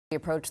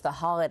Approach the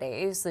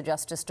holidays, the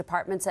Justice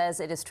Department says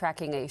it is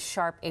tracking a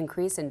sharp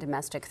increase in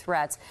domestic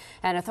threats,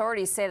 and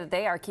authorities say that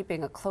they are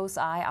keeping a close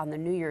eye on the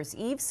New Year's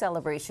Eve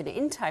celebration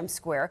in Times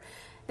Square.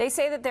 They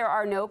say that there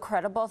are no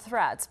credible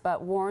threats,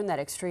 but warn that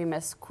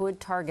extremists could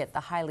target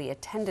the highly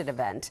attended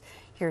event.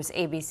 Here's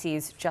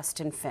ABC's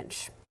Justin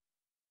Finch.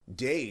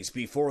 Days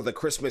before the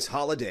Christmas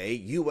holiday,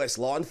 U.S.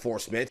 law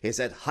enforcement is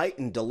at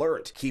heightened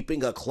alert,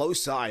 keeping a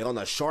close eye on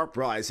a sharp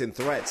rise in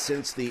threats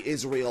since the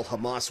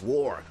Israel-Hamas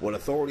war, what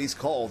authorities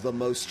call the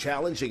most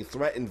challenging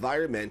threat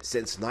environment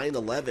since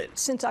 9/11.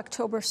 Since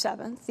October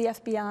 7th, the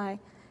FBI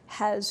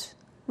has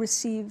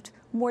received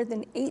more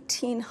than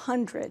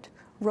 1,800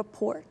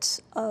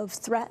 reports of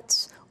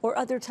threats or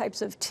other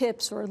types of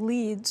tips or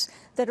leads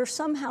that are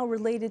somehow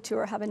related to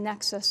or have a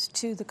nexus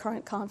to the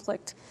current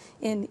conflict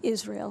in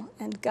Israel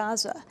and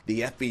Gaza.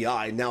 The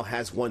FBI now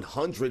has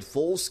 100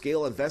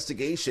 full-scale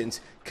investigations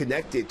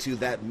connected to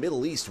that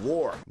Middle East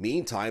war.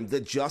 Meantime,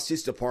 the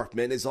Justice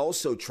Department is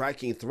also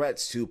tracking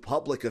threats to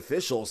public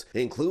officials,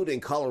 including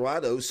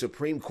Colorado's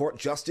Supreme Court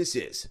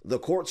justices. The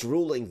court's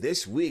ruling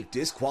this week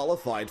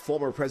disqualified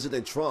former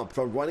President Trump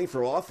from running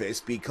for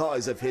office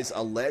because of his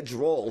alleged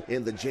role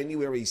in the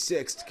January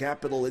 6th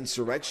Capitol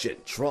insurrection.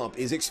 Trump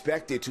is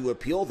expected to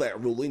appeal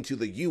that ruling to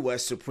the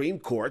U.S. Supreme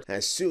Court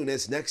as soon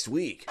as next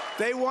week.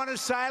 They want to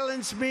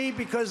silence me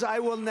because I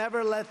will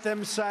never let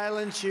them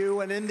silence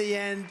you, and in the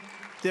end,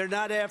 they're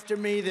not after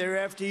me, they're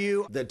after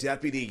you. The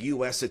Deputy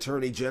U.S.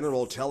 Attorney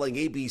General telling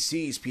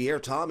ABC's Pierre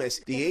Thomas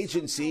the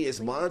agency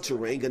is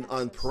monitoring an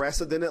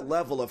unprecedented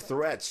level of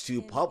threats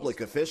to public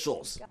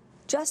officials.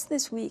 Just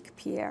this week,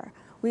 Pierre,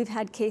 we've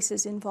had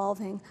cases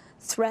involving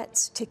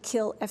threats to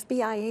kill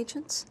FBI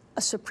agents,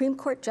 a Supreme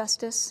Court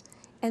justice,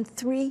 and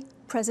 3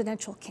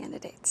 presidential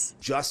candidates.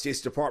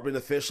 Justice Department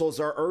officials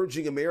are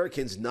urging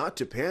Americans not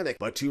to panic,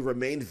 but to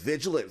remain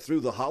vigilant through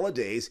the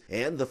holidays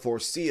and the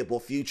foreseeable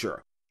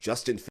future.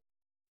 Justin